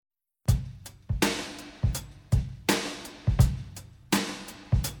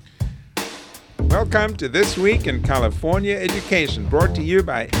Welcome to This Week in California Education, brought to you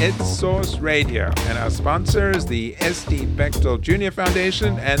by EdSource Radio. And our sponsors, the S.D. Bechtel Jr.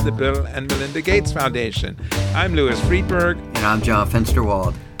 Foundation and the Bill and Melinda Gates Foundation. I'm Louis Friedberg. And I'm John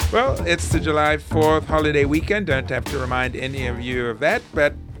Fensterwald. Well, it's the July 4th holiday weekend. Don't have to remind any of you of that,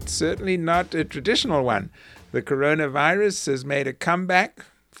 but certainly not a traditional one. The coronavirus has made a comeback,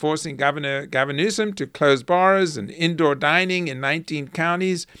 forcing Governor Newsom to close bars and indoor dining in 19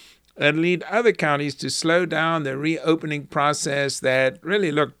 counties and lead other counties to slow down the reopening process that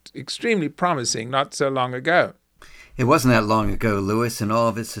really looked extremely promising not so long ago. It wasn't that long ago, Louis, and all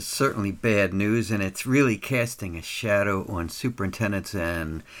of this is certainly bad news, and it's really casting a shadow on superintendents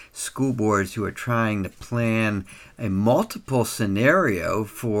and school boards who are trying to plan a multiple scenario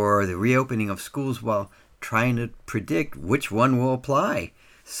for the reopening of schools while trying to predict which one will apply.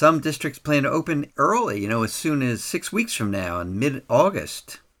 Some districts plan to open early, as soon as 6 weeks from now in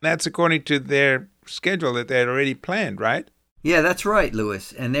mid-August. That's according to their schedule that they had already planned, right? Yeah, that's right,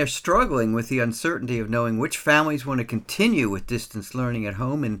 Louis. And they're struggling with the uncertainty of knowing which families want to continue with distance learning at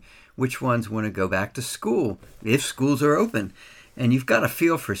home and which ones want to go back to school, if schools are open. And you've got a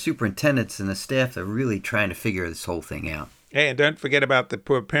feel for superintendents and the staff that are really trying to figure this whole thing out. Hey, and don't forget about the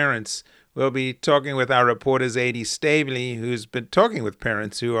poor parents. We'll be talking with our reporter, Zadie Stavely, who's been talking with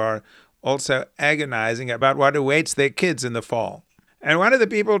parents who are also agonizing about what awaits their kids in the fall. And one of the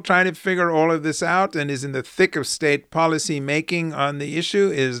people trying to figure all of this out and is in the thick of state policy making on the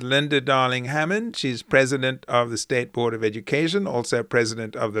issue is Linda Darling-Hammond. She's president of the State Board of Education, also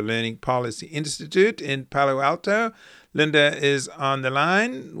president of the Learning Policy Institute in Palo Alto. Linda is on the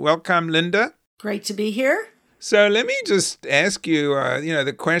line. Welcome, Linda. Great to be here. So let me just ask you,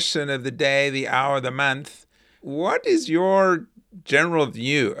 the question of the day, the hour, the month. What is your general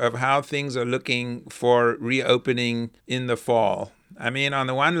view of how things are looking for reopening in the fall? I mean, on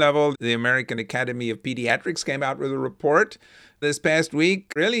the one level, the American Academy of Pediatrics came out with a report this past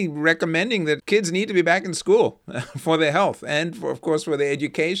week really recommending that kids need to be back in school for their health and, of course, for their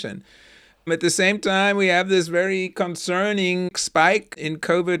education. At the same time, we have this very concerning spike in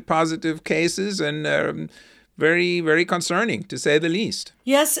COVID positive cases and very, very concerning, to say the least.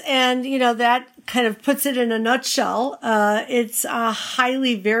 Yes, and, that kind of puts it in a nutshell. It's a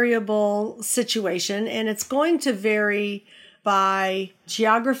highly variable situation, and it's going to vary by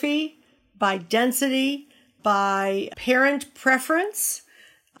geography, by density, by parent preference,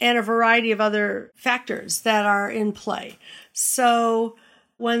 and a variety of other factors that are in play. So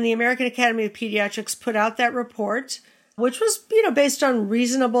when the American Academy of Pediatrics put out that report, which was, based on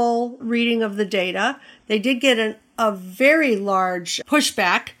reasonable reading of the data, they did get a very large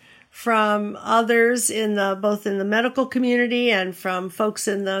pushback from others both in the medical community and from folks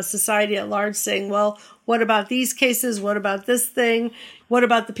in the society at large saying, well, what about these cases? What about this thing? What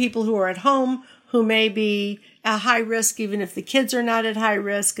about the people who are at home who may be at high risk, even if the kids are not at high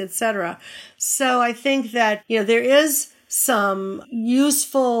risk, etc.? So I think that, there is some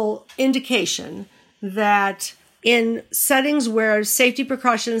useful indication that in settings where safety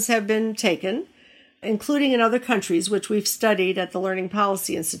precautions have been taken, including in other countries, which we've studied at the Learning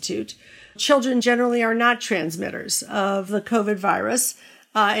Policy Institute, children generally are not transmitters of the COVID virus.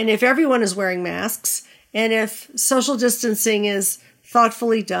 And if everyone is wearing masks, and if social distancing is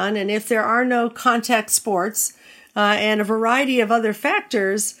thoughtfully done, and if there are no contact sports, and a variety of other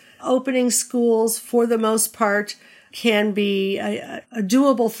factors, opening schools, for the most part, can be a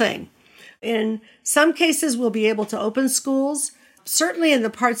doable thing. In some cases, we'll be able to open schools, certainly in the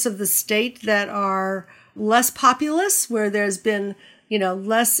parts of the state that are less populous, where there's been,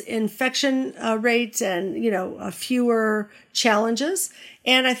 less infection rates and, fewer challenges.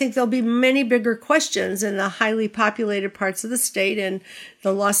 And I think there'll be many bigger questions in the highly populated parts of the state, in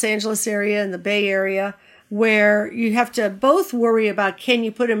the Los Angeles area and the Bay Area, where you have to both worry about, can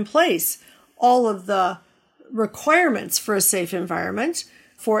you put in place all of the requirements for a safe environment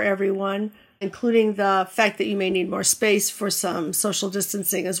for everyone, including the fact that you may need more space for some social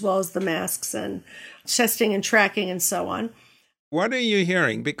distancing, as well as the masks and testing and tracking and so on. What are you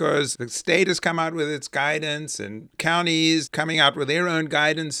hearing? Because the state has come out with its guidance and counties coming out with their own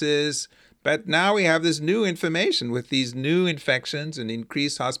guidances. But now we have this new information with these new infections and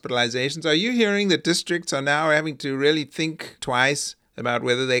increased hospitalizations. Are you hearing that districts are now having to really think twice about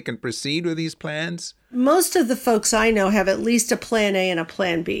whether they can proceed with these plans? Most of the folks I know have at least a plan A and a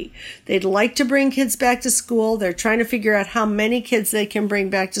plan B. They'd like to bring kids back to school. They're trying to figure out how many kids they can bring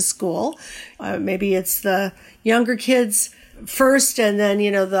back to school. Maybe it's the younger kids first, and then,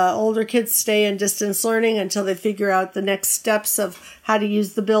 the older kids stay in distance learning until they figure out the next steps of how to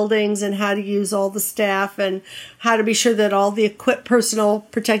use the buildings and how to use all the staff and how to be sure that all the personal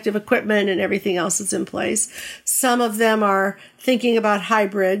protective equipment and everything else is in place. Some of them are thinking about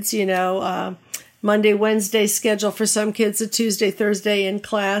hybrids, Monday, Wednesday schedule for some kids, a Tuesday, Thursday in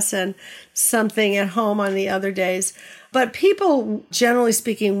class, and something at home on the other days. But people, generally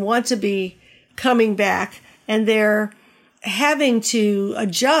speaking, want to be coming back, and they're having to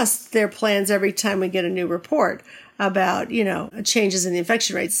adjust their plans every time we get a new report about, changes in the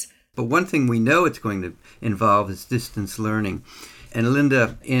infection rates. But one thing we know it's going to involve is distance learning. And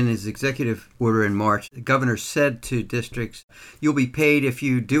Linda, in his executive order in March, the governor said to districts, you'll be paid if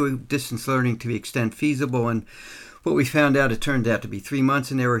you do distance learning to the extent feasible. And what we found out, it turned out to be 3 months,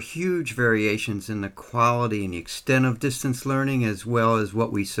 and there were huge variations in the quality and the extent of distance learning, as well as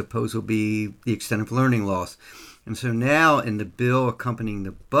what we suppose will be the extent of learning loss. And so now in the bill accompanying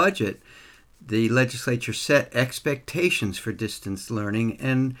the budget, the legislature set expectations for distance learning.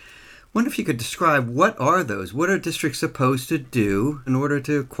 And I wonder if you could describe, what are those? What are districts supposed to do in order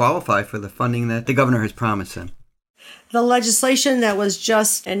to qualify for the funding that the governor has promised them? The legislation that was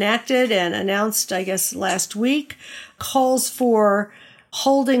just enacted and announced, I guess, last week calls for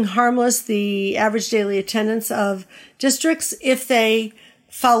holding harmless the average daily attendance of districts if they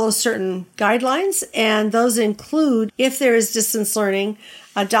follow certain guidelines, and those include, if there is distance learning,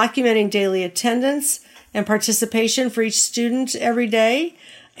 documenting daily attendance and participation for each student every day.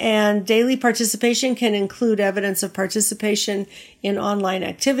 And daily participation can include evidence of participation in online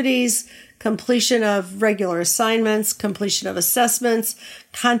activities, completion of regular assignments, completion of assessments,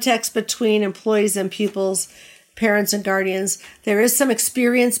 context between employees and pupils, parents and guardians. There is some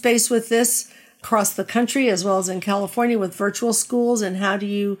experience based with this across the country, as well as in California with virtual schools and how do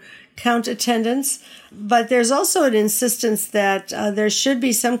you count attendance. But there's also an insistence that there should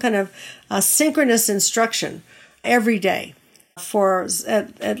be some kind of synchronous instruction every day for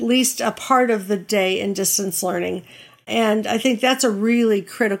at least a part of the day in distance learning. And I think that's a really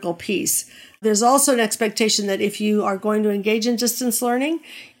critical piece. There's also an expectation that if you are going to engage in distance learning,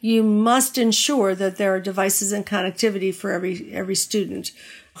 you must ensure that there are devices and connectivity for every student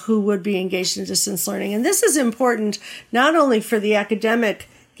who would be engaged in distance learning. And this is important not only for the academic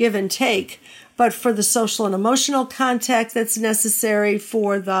give and take, but for the social and emotional contact that's necessary,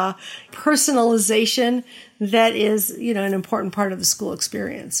 for the personalization that is, an important part of the school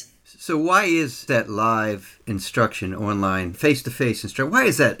experience. So why is that live instruction online, face-to-face instruction, why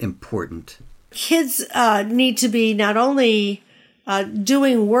is that important? Kids need to be not only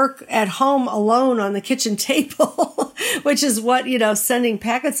doing work at home alone on the kitchen table, which is what, sending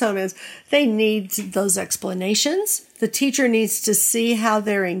packets home is. They need those explanations. The teacher needs to see how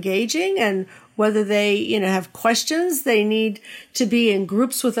they're engaging and whether they, have questions. They need to be in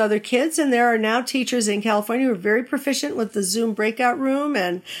groups with other kids. And there are now teachers in California who are very proficient with the Zoom breakout room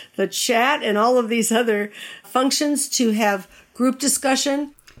and the chat and all of these other functions to have group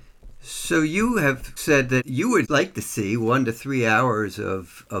discussion. So you have said that you would like to see 1 to 3 hours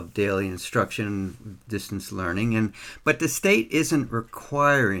of daily instruction, distance learning, but the state isn't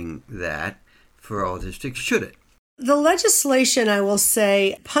requiring that for all districts, should it? The legislation, I will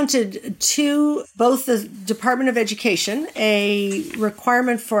say, punted to both the Department of Education a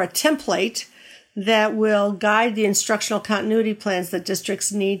requirement for a template that will guide the instructional continuity plans that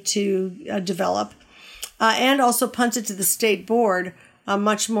districts need to develop, and also punted to the state board a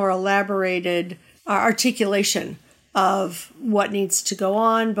much more elaborated articulation of what needs to go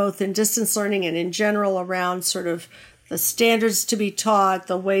on, both in distance learning and in general around sort of the standards to be taught,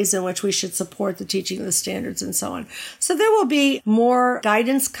 the ways in which we should support the teaching of the standards, and so on. So there will be more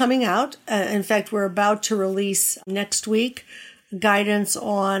guidance coming out. In fact, we're about to release next week guidance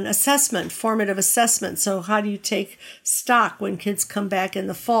on assessment, formative assessment. So how do you take stock when kids come back in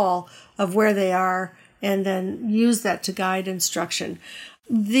the fall of where they are and then use that to guide instruction?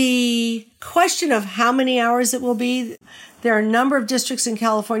 The question of how many hours it will be, there are a number of districts in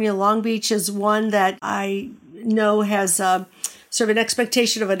California. Long Beach is one that I know has sort of an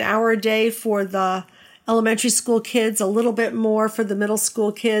expectation of an hour a day for the elementary school kids, a little bit more for the middle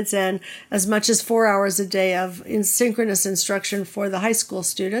school kids, and as much as 4 hours a day of synchronous instruction for the high school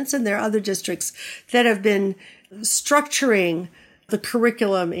students. And there are other districts that have been structuring the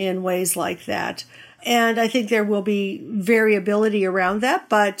curriculum in ways like that. And I think there will be variability around that,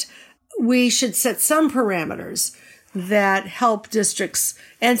 but we should set some parameters that help districts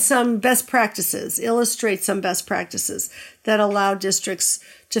and some best practices, illustrate some best practices that allow districts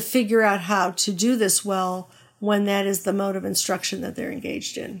to figure out how to do this well when that is the mode of instruction that they're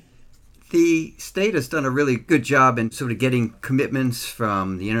engaged in. The state has done a really good job in sort of getting commitments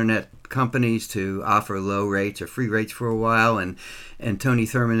from the internet companies to offer low rates or free rates for a while, and Tony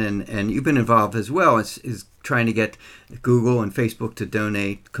Thurmond and you've been involved as well is trying to get Google and Facebook to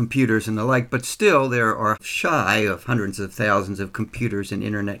donate computers and the like, but still there are shy of hundreds of thousands of computers and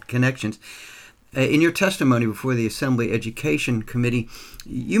internet connections. In your testimony before the Assembly Education Committee,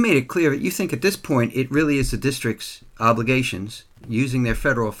 you made it clear that you think at this point it really is the district's obligations, using their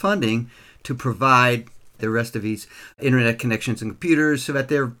federal funding, to provide the rest of these internet connections and computers so that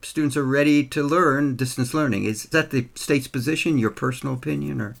their students are ready to learn distance learning. Is that the state's position, your personal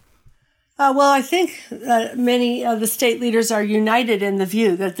opinion? Or? Well, I think many of the state leaders are united in the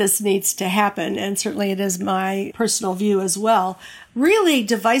view that this needs to happen, and certainly it is my personal view as well. Really,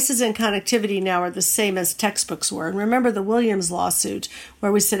 devices and connectivity now are the same as textbooks were. And remember the Williams lawsuit,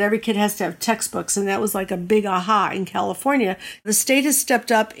 where we said every kid has to have textbooks, and that was like a big aha in California. The state has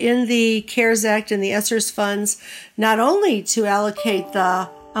stepped up in the CARES Act and the ESSERS funds, not only to allocate the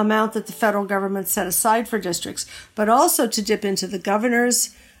amount that the federal government set aside for districts, but also to dip into the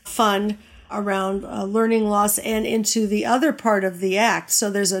governor's fund around learning loss and into the other part of the act. So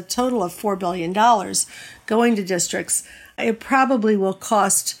there's a total of $4 billion going to districts. It probably will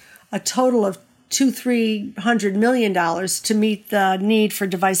cost a total of $200-300 million to meet the need for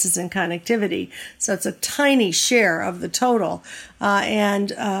devices and connectivity. So it's a tiny share of the total. And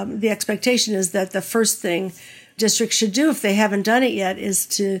the expectation is that the first thing districts should do, if they haven't done it yet, is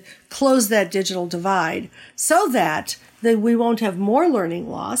to close that digital divide so that we won't have more learning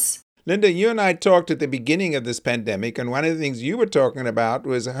loss. Linda, you and I talked at the beginning of this pandemic, and one of the things you were talking about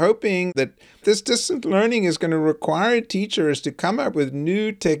was hoping that this distance learning is going to require teachers to come up with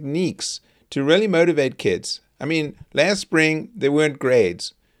new techniques to really motivate kids. I mean, last spring, there weren't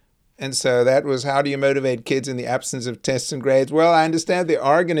grades. And so that was, how do you motivate kids in the absence of tests and grades? Well, I understand there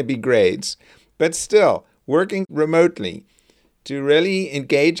are going to be grades, but still, working remotely to really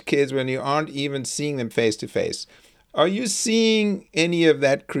engage kids when you aren't even seeing them face to face. Are you seeing any of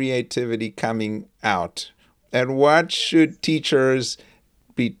that creativity coming out? And what should teachers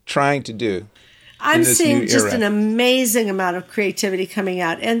be trying to do? I'm seeing just an amazing amount of creativity coming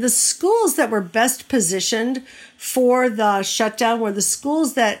out. And the schools that were best positioned for the shutdown were the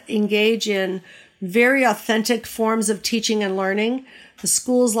schools that engage in very authentic forms of teaching and learning. The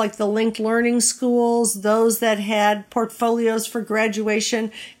schools like the linked learning schools, those that had portfolios for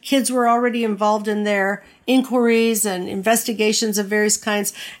graduation. Kids were already involved in their inquiries and investigations of various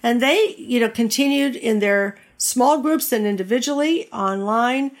kinds. And they, continued in their small groups and individually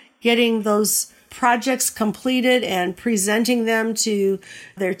online, getting those projects completed and presenting them to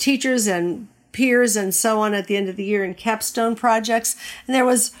their teachers and peers and so on at the end of the year in capstone projects. And there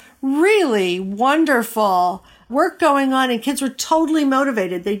was really wonderful work going on, and kids were totally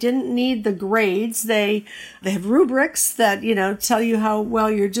motivated. They didn't need the grades. They have rubrics that, tell you how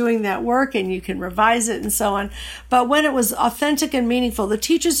well you're doing that work, and you can revise it and so on. But when it was authentic and meaningful, the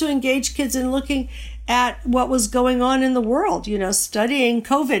teachers who engaged kids in looking at what was going on in the world, studying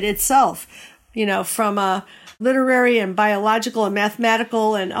COVID itself, from a literary and biological and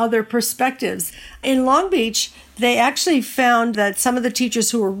mathematical and other perspectives. In Long Beach, they actually found that some of the teachers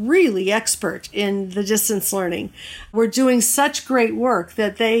who were really expert in the distance learning were doing such great work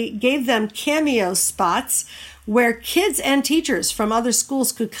that they gave them cameo spots where kids and teachers from other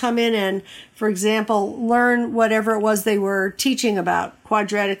schools could come in and, for example, learn whatever it was they were teaching about,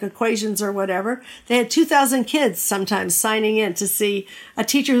 quadratic equations or whatever. They had 2,000 kids sometimes signing in to see a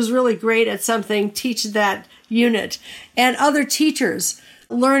teacher who's really great at something teach that unit, and other teachers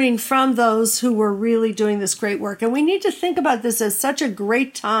learning from those who were really doing this great work. And we need to think about this as such a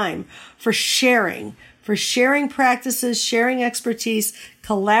great time for sharing practices, sharing expertise,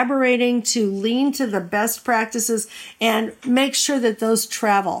 collaborating to lean to the best practices and make sure that those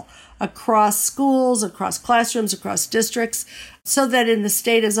travel across schools, across classrooms, across districts, so that in the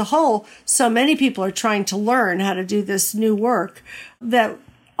state as a whole, so many people are trying to learn how to do this new work that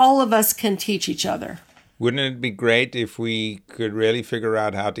all of us can teach each other. Wouldn't it be great if we could really figure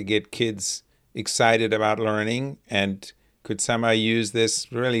out how to get kids excited about learning and could somehow use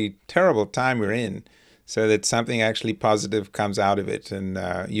this really terrible time we're in so that something actually positive comes out of it? And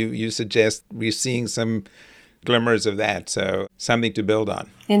you suggest we're seeing some glimmers of that, so something to build on.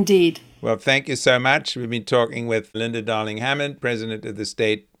 Indeed. Well, thank you so much. We've been talking with Linda Darling-Hammond, President of the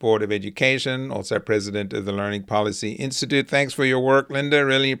State Board of Education, also President of the Learning Policy Institute. Thanks for your work, Linda.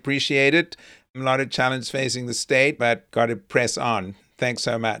 Really appreciate it. A lot of challenge facing the state, but got to press on. Thanks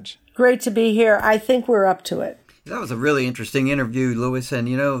so much. Great to be here. I think we're up to it. That was a really interesting interview, Louis.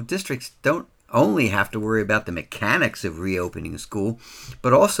 And, districts don't only have to worry about the mechanics of reopening school,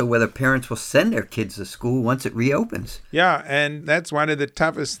 but also whether parents will send their kids to school once it reopens. Yeah, and that's one of the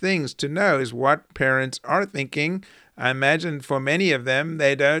toughest things to know is what parents are thinking. I imagine for many of them,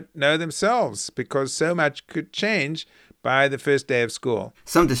 they don't know themselves because so much could change by the first day of school.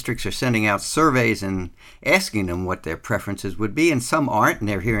 Some districts are sending out surveys and asking them what their preferences would be, and some aren't, and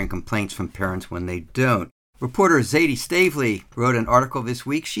they're hearing complaints from parents when they don't. Reporter Zadie Stavely wrote an article this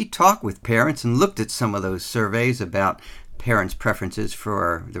week. She talked with parents and looked at some of those surveys about parents' preferences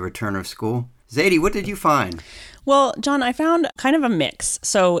for the return of school. Zadie, what did you find? Well, John, I found kind of a mix.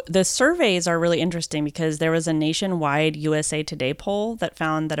 So the surveys are really interesting because there was a nationwide USA Today poll that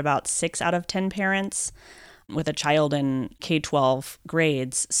found that about 6 out of 10 parents with a child in K-12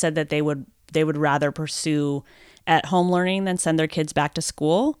 grades said that they would rather pursue at-home learning than send their kids back to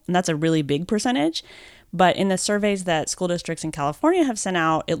school. And that's a really big percentage. But in the surveys that school districts in California have sent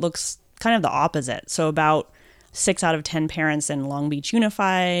out, it looks kind of the opposite. So about 6 out of 10 parents in Long Beach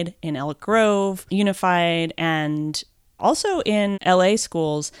Unified, in Elk Grove Unified, and also in LA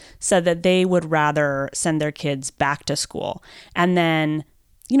schools said that they would rather send their kids back to school. And then,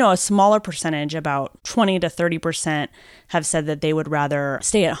 a smaller percentage, about 20 to 30%, have said that they would rather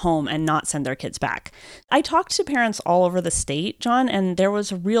stay at home and not send their kids back. I talked to parents all over the state, John, and there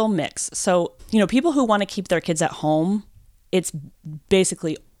was a real mix. So, people who want to keep their kids at home, it's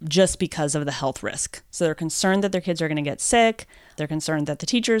basically just because of the health risk. So they're concerned that their kids are going to get sick. They're concerned that the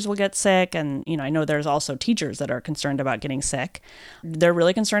teachers will get sick. And, I know there's also teachers that are concerned about getting sick. They're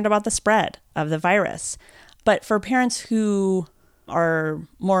really concerned about the spread of the virus. But for parents who are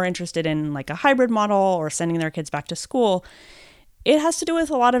more interested in like a hybrid model or sending their kids back to school, it has to do with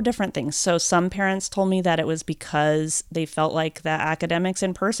a lot of different things. So some parents told me that it was because they felt like the academics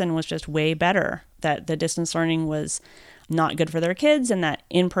in person was just way better, that the distance learning was not good for their kids and that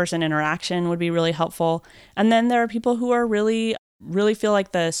in-person interaction would be really helpful. And then there are people who are really feel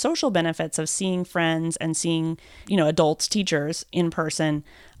like the social benefits of seeing friends and seeing, adults, teachers in person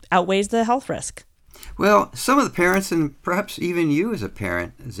outweighs the health risk. Well, some of the parents, and perhaps even you as a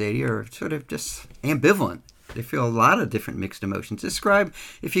parent, Zadie, are sort of just ambivalent. They feel a lot of different mixed emotions. Describe,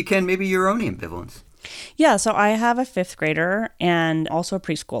 if you can, maybe your own ambivalence. Yeah, so I have a 5th grader and also a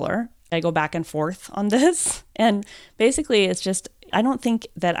preschooler. I go back and forth on this. And basically, it's just, I don't think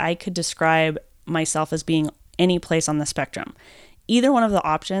that I could describe myself as being any place on the spectrum. Either one of the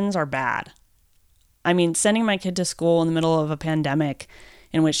options are bad. I mean, sending my kid to school in the middle of a pandemic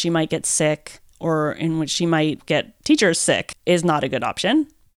in which she might get sick or in which she might get teachers sick is not a good option.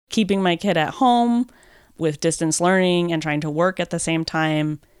 Keeping my kid at home with distance learning and trying to work at the same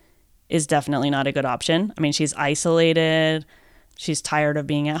time is definitely not a good option. I mean, she's isolated. She's tired of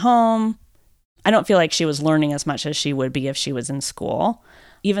being at home. I don't feel like she was learning as much as she would be if she was in school,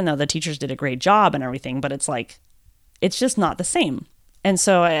 even though the teachers did a great job and everything, but it's like, it's just not the same. And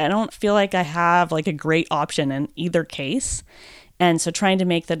so I don't feel like I have like a great option in either case. And so trying to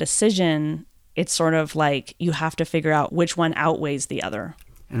make the decision, it's sort of like you have to figure out which one outweighs the other.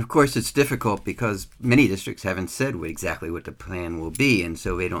 And of course, it's difficult because many districts haven't said exactly what the plan will be. And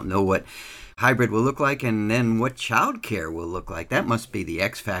so they don't know what hybrid will look like and then what childcare will look like. That must be the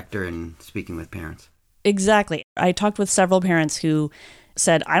X factor in speaking with parents. Exactly. I talked with several parents who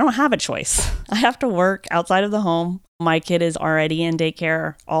said, I don't have a choice. I have to work outside of the home. My kid is already in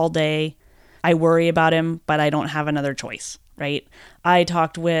daycare all day. I worry about him, but I don't have another choice. Right? I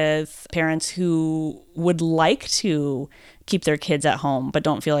talked with parents who would like to keep their kids at home, but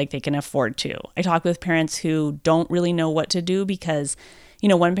don't feel like they can afford to. I talked with parents who don't really know what to do because,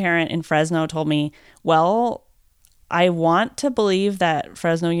 one parent in Fresno told me, well, I want to believe that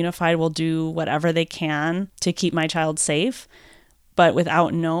Fresno Unified will do whatever they can to keep my child safe, but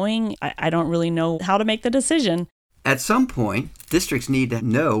without knowing, I don't really know how to make the decision. At some point, districts need to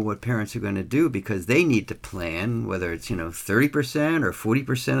know what parents are going to do because they need to plan, whether it's, 30% or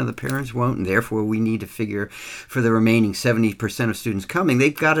 40% of the parents won't, and therefore we need to figure for the remaining 70% of students coming.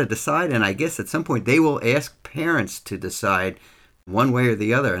 They've got to decide, and I guess at some point they will ask parents to decide one way or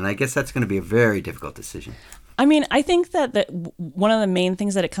the other, and I guess that's going to be a very difficult decision. I mean, I think that one of the main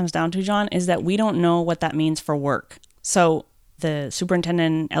things that it comes down to, John, is that we don't know what that means for work. So the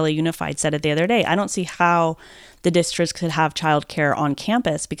superintendent in LA Unified said it the other day. I don't see how the districts could have childcare on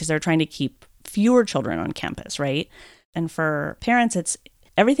campus because they're trying to keep fewer children on campus, right? And for parents,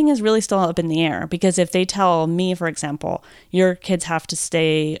 everything is really still up in the air because if they tell me, for example, your kids have to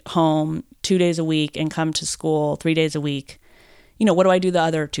stay home 2 days a week and come to school 3 days a week, what do I do the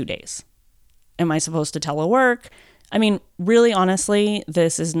other 2 days? Am I supposed to telework? I mean, really, honestly,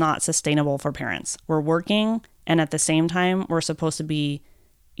 this is not sustainable for parents. We're working, and at the same time, we're supposed to be,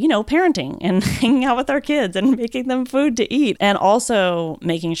 parenting and hanging out with our kids and making them food to eat, and also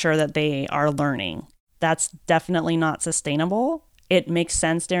making sure that they are learning. That's definitely not sustainable. It makes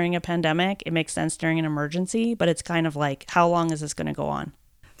sense during a pandemic. It makes sense during an emergency, but it's kind of like, how long is this going to go on?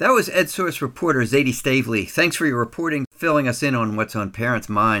 That was EdSource reporter Zadie Stavely. Thanks for your reporting, filling us in on what's on parents'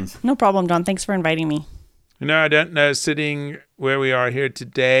 minds. No problem, John. Thanks for inviting me. I don't know, sitting where we are here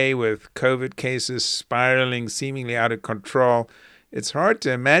today with COVID cases spiraling seemingly out of control, it's hard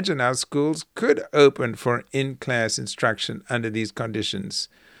to imagine how schools could open for in-class instruction under these conditions.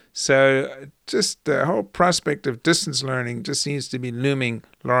 So just the whole prospect of distance learning just seems to be looming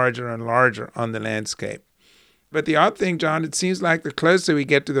larger and larger on the landscape. But the odd thing, John, it seems like the closer we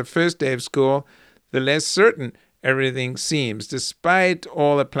get to the first day of school, the less certain everything seems, despite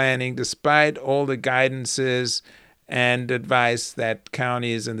all the planning, despite all the guidances and advice that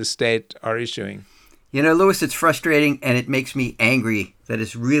counties and the state are issuing. Louis, it's frustrating and it makes me angry that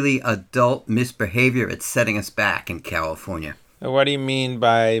it's really adult misbehavior that's setting us back in California. What do you mean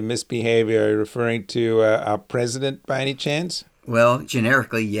by misbehavior? Are you referring to our president by any chance? Well,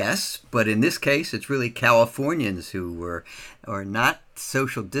 generically, yes. But in this case, it's really Californians who are not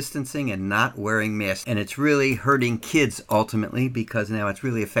social distancing and not wearing masks. And it's really hurting kids ultimately, because now it's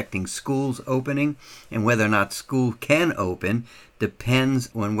really affecting schools opening. And whether or not school can open depends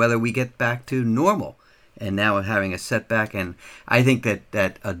on whether we get back to normal. And now we're having a setback. And I think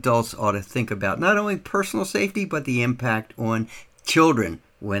that adults ought to think about not only personal safety, but the impact on children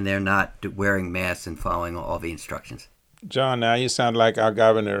when they're not wearing masks and following all the instructions. John, now you sound like our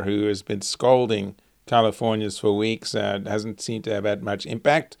governor, who has been scolding Californians for weeks and hasn't seemed to have had much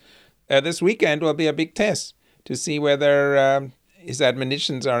impact. This weekend will be a big test to see whether his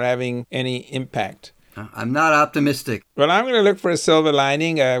admonitions are having any impact. I'm not optimistic. Well, I'm going to look for a silver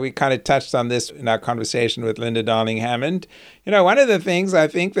lining. We kind of touched on this in our conversation with Linda Darling-Hammond. One of the things I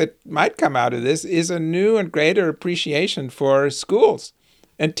think that might come out of this is a new and greater appreciation for schools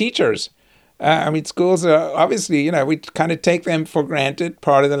and teachers. Schools are obviously, we kind of take them for granted,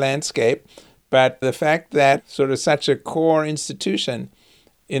 part of the landscape. But the fact that sort of such a core institution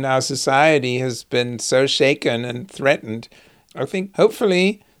in our society has been so shaken and threatened, I think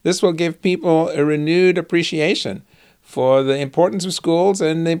hopefully this will give people a renewed appreciation for the importance of schools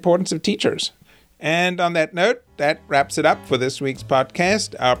and the importance of teachers. And on that note, that wraps it up for this week's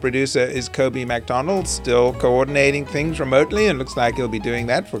podcast. Our producer is Kobe McDonald, still coordinating things remotely, and looks like he'll be doing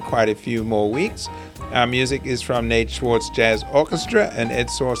that for quite a few more weeks. Our music is from Nate Schwartz Jazz Orchestra and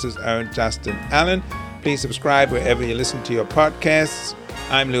EdSource's own Justin Allen. Please subscribe wherever you listen to your podcasts.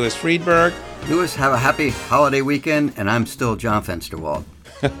 I'm Louis Friedberg. Louis, have a happy holiday weekend, and I'm still John Fensterwald.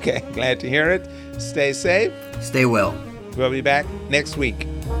 Okay, glad to hear it. Stay safe. Stay well. We'll be back next week.